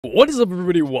What is up,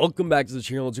 everybody? Welcome back to the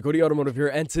channel. JacodyAutomotive here,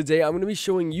 and today I'm going to be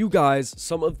showing you guys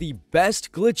some of the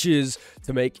best glitches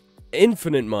to make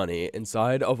infinite money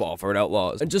inside of Offroad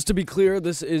Outlaws. And just to be clear,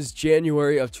 this is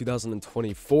January of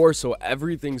 2024, so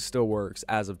everything still works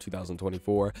as of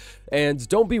 2024. And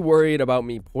don't be worried about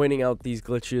me pointing out these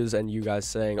glitches and you guys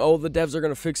saying, oh, the devs are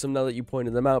going to fix them now that you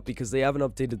pointed them out, because they haven't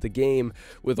updated the game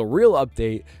with a real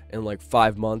update in like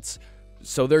 5 months.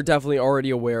 So they're definitely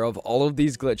already aware of all of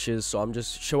these glitches, so I'm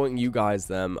just showing you guys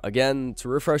them again to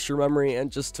refresh your memory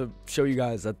and just to show you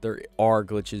guys that there are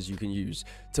glitches you can use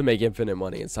to make infinite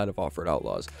money inside of Offroad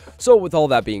Outlaws. So with all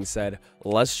that being said,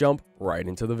 let's jump right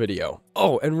into the video.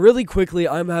 Oh, and really quickly,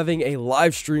 I'm having a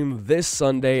live stream this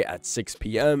Sunday at 6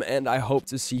 p.m. and I hope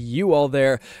to see you all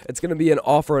there. It's going to be an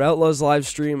Offroad Outlaws live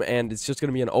stream, and it's just going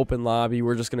to be an open lobby.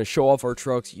 We're just going to show off our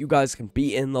trucks. You guys can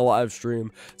be in the live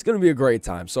stream. It's going to be a great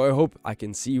time, so I hope I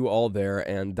can see you all there,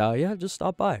 and yeah, just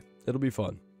stop by. It'll be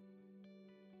fun.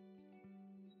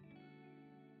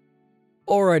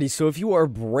 Alrighty, so if you are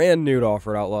brand new to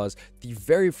Offroad Outlaws, the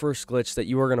very first glitch that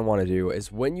you are going to want to do is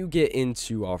when you get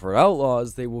into Offroad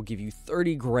Outlaws, they will give you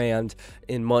 30 grand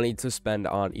in money to spend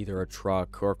on either a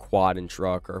truck or quad and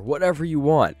truck or whatever you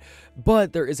want.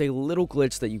 But there is a little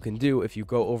glitch that you can do. If you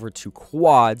go over to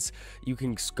quads, you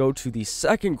can go to the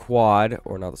second quad,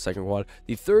 or not the second quad,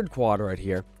 the third quad right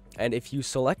here. And if you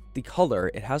select the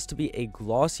color, it has to be a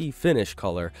glossy finish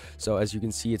color. So as you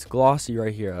can see, it's glossy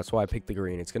right here. That's why I picked the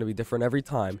green. It's going to be different every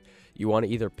time. You want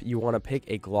to pick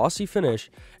a glossy finish.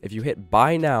 If you hit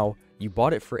buy now, you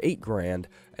bought it for 8 grand.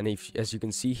 And as you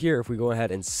can see here, if we go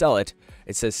ahead and sell it,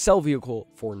 it says sell vehicle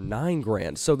for 9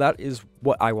 grand. So that is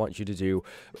what I want you to do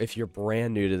if you're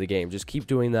brand new to the game. Just keep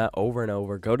doing that over and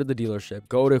over. Go to the dealership,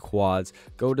 go to quads,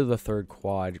 go to the third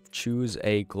quad, choose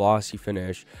a glossy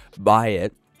finish, buy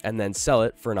it, and then sell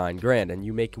it for 9 grand, and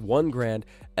you make 1 grand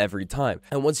every time.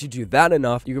 And once you do that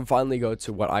enough, you can finally go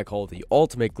to what I call the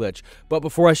ultimate glitch. But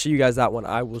before I show you guys that one,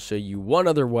 I will show you one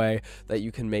other way that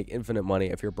you can make infinite money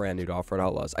if you're brand new to Offroad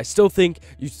Outlaws. I still think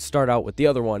you should start out with the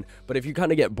other one, but if you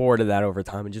kind of get bored of that over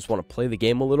time and just want to play the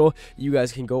game a little, you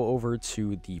guys can go over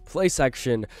to the play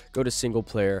section, go to single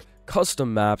player,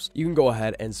 custom maps. You can go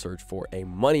ahead and search for a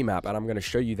money map, and I'm going to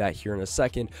show you that here in a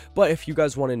second. But if you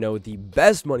guys want to know the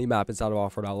best money map inside of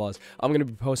Offroad Outlaws, I'm going to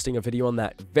be posting a video on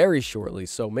that very shortly,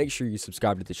 so make sure you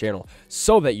subscribe to the channel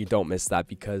so that you don't miss that,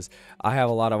 because I have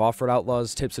a lot of Offroad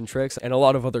Outlaws tips and tricks and a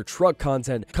lot of other truck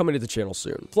content coming to the channel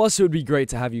soon. Plus, it would be great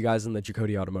to have you guys in the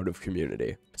Jacody Automotive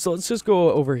community. So let's just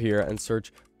go over here and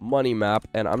search money map,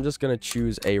 and I'm just going to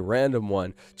choose a random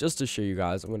one just to show you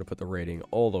guys. I'm going to put the rating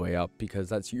all the way up because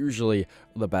that's usually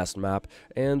the best map.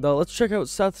 And let's check out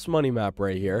Seth's money map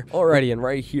right here. Alrighty, and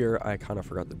right here I kind of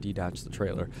forgot to detach the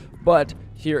trailer, but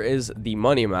here is the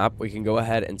money map. We can go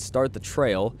ahead and start the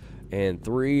trail in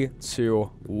 3,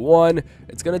 2, 1.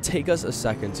 It's going to take us a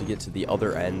second to get to the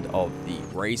other end of the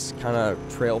race kind of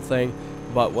trail thing,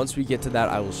 but once we get to that,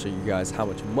 I will show you guys how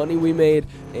much money we made,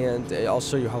 and I'll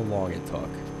show you how long it took.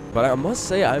 But I must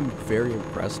say, I'm very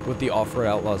impressed with the Offroad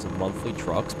Outlaws monthly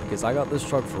trucks, because I got this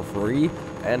truck for free,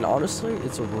 and honestly,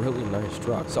 it's a really nice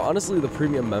truck. So honestly, the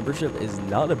premium membership is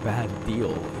not a bad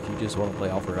deal if you just want to play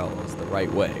Offroad Outlaws the right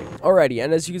way. Alrighty,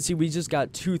 and as you can see, we just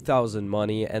got 2,000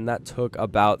 money, and that took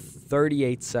about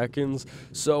 38 seconds.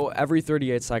 So every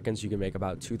 38 seconds, you can make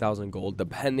about 2,000 gold,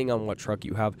 depending on what truck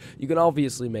you have. You can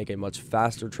obviously make a much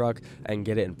faster truck and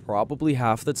get it in probably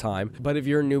half the time. But if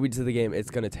you're a newbie to the game, it's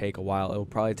going to take a while. It will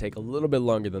probably take a little bit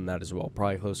longer than that as well,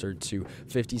 probably closer to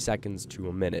 50 seconds to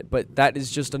a minute. But that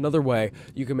is just another way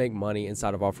you can make money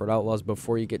inside of Offroad Outlaws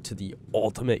before you get to the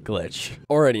ultimate glitch.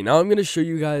 Alrighty, now I'm going to show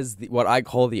you guys what I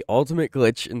call the ultimate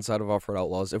glitch inside of Offroad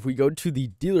Outlaws. If we go to the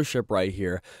dealership right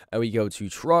here and we go to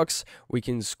trucks, we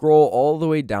can scroll all the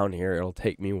way down here. It'll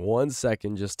take me 1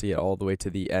 second just to get all the way to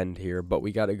the end here, but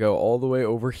we got to go all the way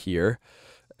over here.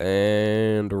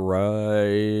 And right,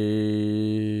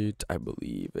 I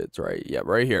believe it's right. Yeah,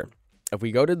 right here. If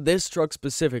we go to this truck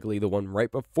specifically, the one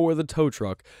right before the tow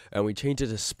truck, and we change it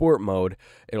to sport mode,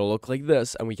 it'll look like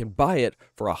this, and we can buy it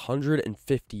for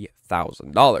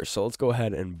 $150,000. So let's go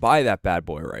ahead and buy that bad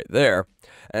boy right there.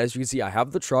 And as you can see, I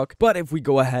have the truck, but if we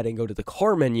go ahead and go to the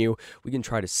car menu, we can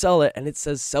try to sell it, and it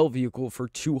says sell vehicle for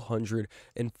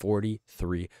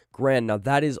 243 grand. Now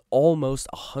that is almost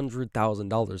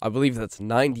 $100,000. I believe that's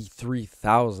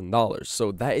 $93,000.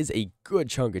 So that is a good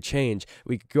chunk of change.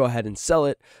 We could go ahead and sell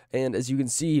it, and as you can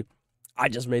see, I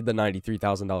just made the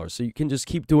 $93,000. So you can just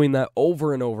keep doing that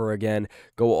over and over again.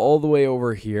 Go all the way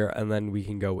over here, and then we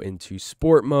can go into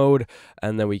sport mode,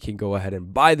 and then we can go ahead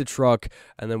and buy the truck,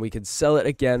 and then we can sell it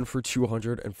again for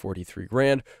 243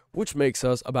 grand, which makes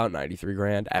us about 93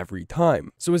 grand every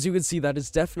time. So as you can see, that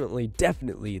is definitely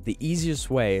the easiest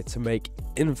way to make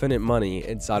infinite money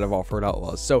inside of Offroad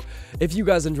Outlaws. So if you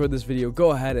guys enjoyed this video,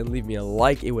 go ahead and leave me a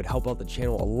like. It would help out the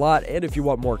channel a lot. And if you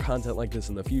want more content like this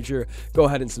in the future, go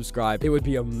ahead and subscribe. It would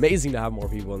be amazing to have more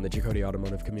people in the Jacody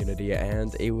Automotive community,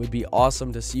 and it would be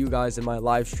awesome to see you guys in my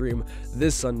live stream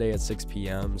this Sunday at 6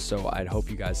 p.m. So I'd hope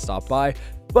you guys stop by.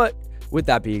 But with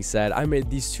that being said, I made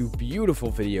these two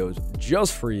beautiful videos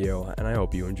just for you, and I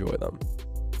hope you enjoy them.